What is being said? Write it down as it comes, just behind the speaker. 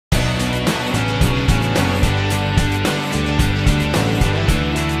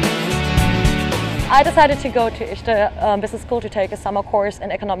I decided to go to ISCTE Business School to take a summer course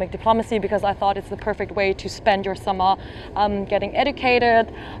in economic diplomacy because I thought it's the perfect way to spend your summer getting educated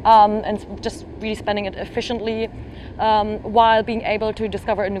and just really spending it efficiently while being able to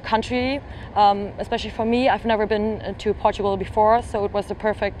discover a new country. Especially for me, I've never been to Portugal before, so it was the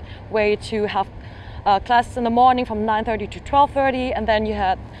perfect way to have classes in the morning from 9:30 to 12:30, and then you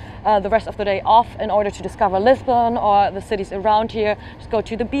had the rest of the day off in order to discover Lisbon or the cities around here. Just go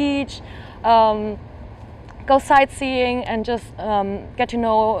to the beach, go sightseeing, and just get to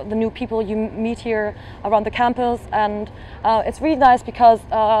know the new people you meet here around the campus. And it's really nice because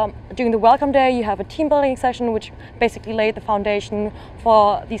during the welcome day you have a team building session which basically laid the foundation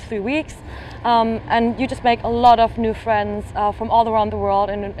for these 3 weeks, and you just make a lot of new friends from all around the world,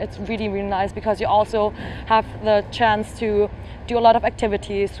 and it's really nice because you also have the chance to do a lot of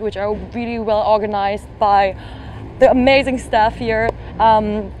activities which are really well organized by the amazing staff here.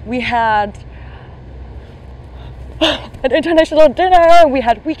 We had an international dinner, we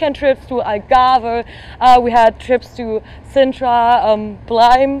had weekend trips to Algarve, we had trips to Sintra,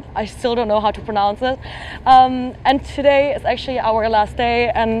 Blime, I still don't know how to pronounce it. And today is actually our last day,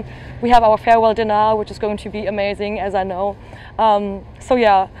 and we have our farewell dinner, which is going to be amazing, as I know. So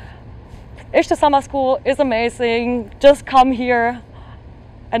yeah, ISCTE Summer School is amazing, just come here,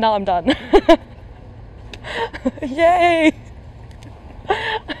 and now I'm done. Yay!